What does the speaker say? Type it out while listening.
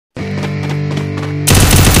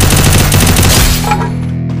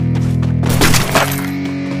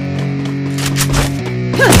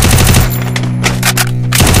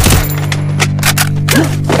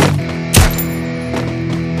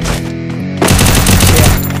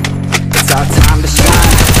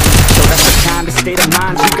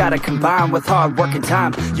gotta combine with hard work and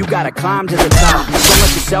time. You gotta climb to the top. Don't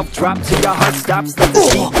let yourself drop till your heart stops. Let the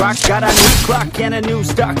beat rock. Got a new clock and a new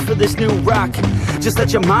stock for this new rock. Just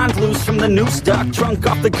let your mind loose from the new stock. Drunk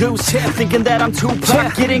off the goose, thinking that I'm too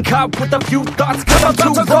pop. Getting caught with a few thoughts, cause I'm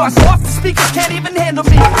too lost. Off the speakers can't even handle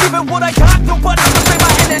me. Even what I got, nobody can bring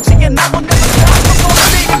my energy. And I will never stop. I'm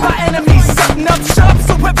motivated by enemies, setting up shop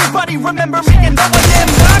so everybody remember me. And though I am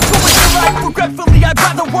not going through life regretfully, I'd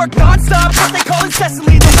rather work non-stop. What they call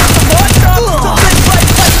incessantly, the rest of more stuff. So live life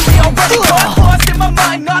pleasantly, already got lost in my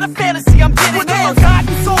mind. Not a fantasy, I'm getting it.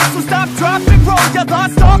 Forgotten soul, so stop, drop, and roll. You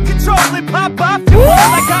lost all control and pop off your wall.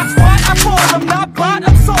 I got squat, I fall, I'm not bought,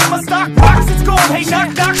 I'm sold. My stock rocks, it's gold. Hey,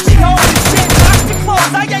 knock, knock, she home. This shit knocks your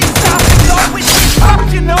clothes. I ain't stopping, no, it's hip-hop,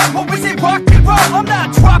 you know. Or is it rock and roll? I'm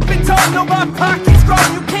not dropping down, no, my pocket's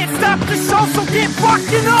grown. You can't stop the show, so get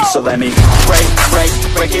rockin' on. So let me break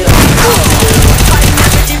it up. I ain't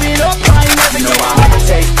never giving up, I ain't never giving up. I'ma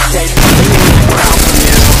take the ground from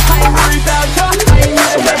you. I ain't worried about you, I ain't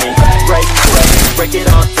never. So let me break it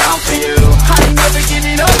all down for you. I ain't never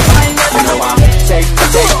giving up, I ain't never. You know I'm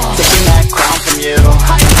taking that crown from you.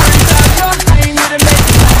 I ain't worried about you, I ain't here to make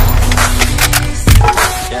it.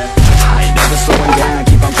 Yeah, I ain't never slowing down,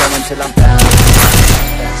 keep on going till I'm down.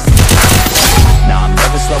 No, I'm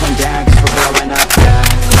never slowing down, cause we're blowing up, yeah.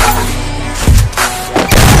 I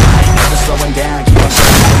ain't never slowing down, keep on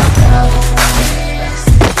going till I'm down.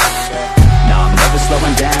 No, I'm never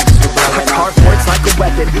slowing down, cause we're blowing up. Hard words like a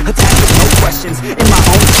weapon, attack with no questions. In my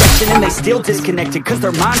own section, and they still disconnected, cause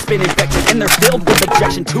their mind's been infected, and they're filled with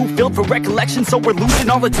objection. Too filled for recollection, so we're losing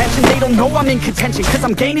all attention. They don't know I'm in contention, cause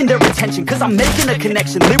I'm gaining their attention, cause I'm making a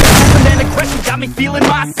connection. Lyricism and aggression got me feeling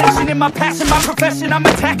my ascension. In my passion, my profession, I'm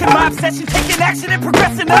attacking my obsession, taking action and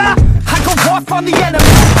progressing. I go off on the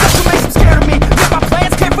enemy, that's what makes them scared of me. Live my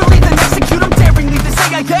plans carefully, then execute them daringly. They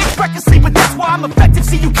say I act recklessly, but that's why I'm effective.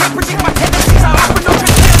 See, you can't predict my tendencies, I offer no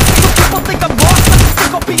transparency. So people think I'm lost, but I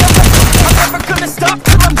think I'll be unless I'm never gonna stop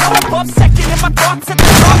till I'm one above second. And my thoughts at the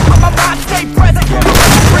top, but my mind stay present.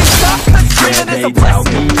 Bring stop, cause dreaming is a blessing. They tell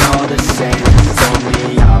me all the same, told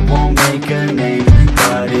me I won't make a name,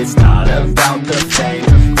 but it's not about the fame,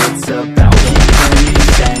 it's about keeping me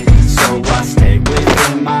sane. So I stay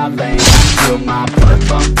within my lane, feel my blood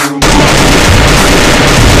pump through my veins.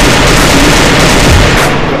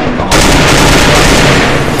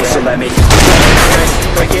 So let me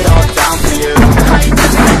break it all down for you. I ain't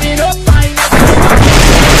never giving up, I ain't never giving up.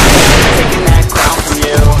 Taking that crown from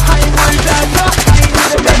you. I ain't worried about you, I ain't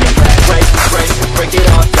never. So let me break it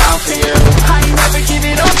all down for you. I ain't never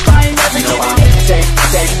giving up, I ain't never giving up.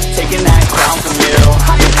 Taking that crown from you.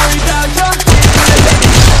 I ain't worried about you. So let me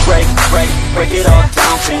break it all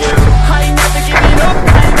down for you. I ain't never giving up,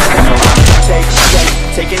 I ain't never giving up.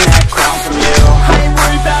 Taking that crown from you. I ain't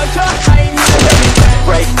worried about you, I ain't never. So let me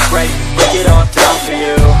break it all down for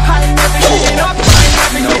you. I ain't never giving up, I ain't never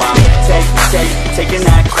giving up. Taking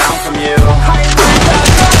that crown from you. I ain't worried about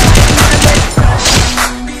you, I ain't never.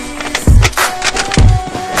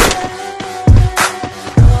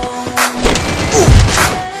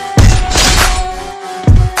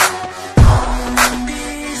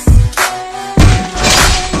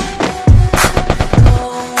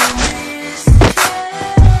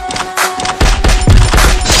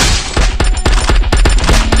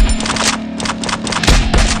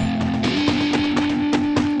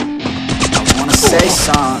 Say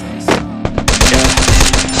something, yeah.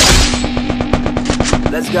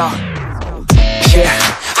 Let's go. Yeah,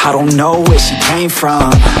 I don't know where she came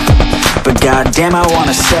from, but goddamn I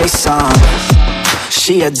wanna say something.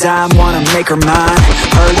 She a dime, wanna make her mine.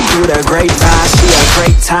 Heard through the grapevine, she a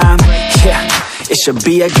great time. Yeah, it should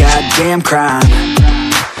be a goddamn crime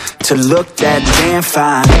to look that damn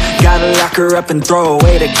fine. Gotta lock her up and throw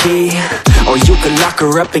away the key, or you could lock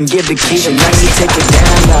her up and give the key. And let me take it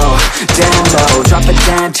down low, drop it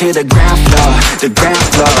down to the ground floor,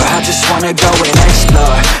 I just wanna go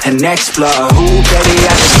and explore, Ooh baby,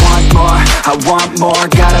 I just want more, I want more.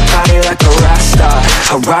 Got a body like a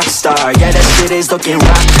rock star, yeah that shit is looking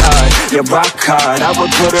rock hard, yeah rock hard. I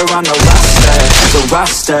would put her on the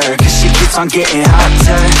roster, cause she keeps on getting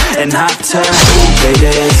hotter and hotter. Ooh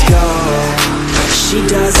baby, let's go. She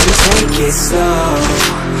doesn't take it slow,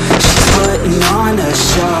 she's putting on a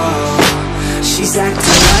show, she's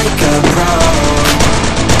acting like a pro.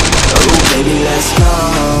 Oh baby, let's go.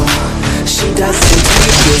 She doesn't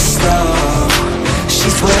take it slow,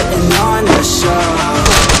 she's putting on a show,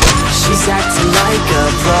 she's acting like a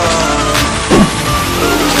pro.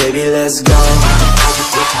 Oh baby, let's go.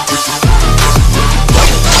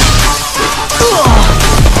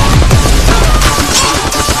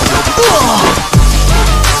 Oh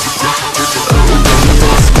baby,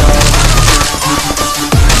 let's go.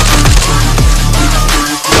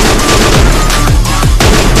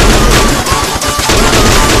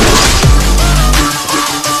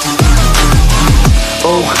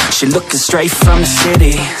 she looking straight from the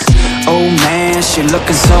city. Oh man, she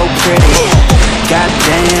looking so pretty.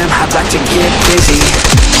 Goddamn, I'd like to get busy.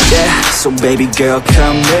 Yeah, so baby girl,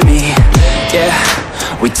 come with me. Yeah,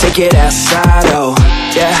 we take it outside, oh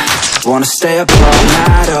yeah. Wanna stay up all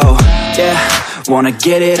night, oh yeah. Wanna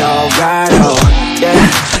get it all right, oh yeah.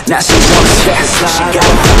 Now she wants to slide. She got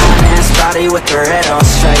a fine-ass body with her head on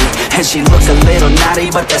straight, and she look a little naughty,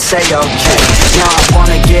 but that's a-okay. Now I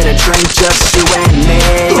wanna get a drink, just you and me.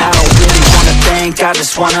 I don't really wanna think, I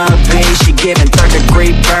just wanna be. She giving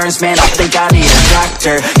third-degree burns, man, I think I need a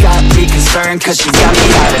doctor. Got me concerned, cause she got me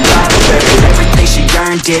out of doctor. Everything she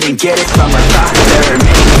earned, didn't get it from her doctor.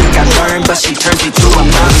 Many think I learned, but she turns me to a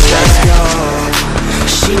monster.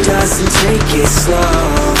 She doesn't take it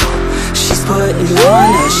slow, she's putting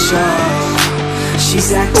on a show.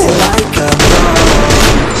 She's acting like a pro,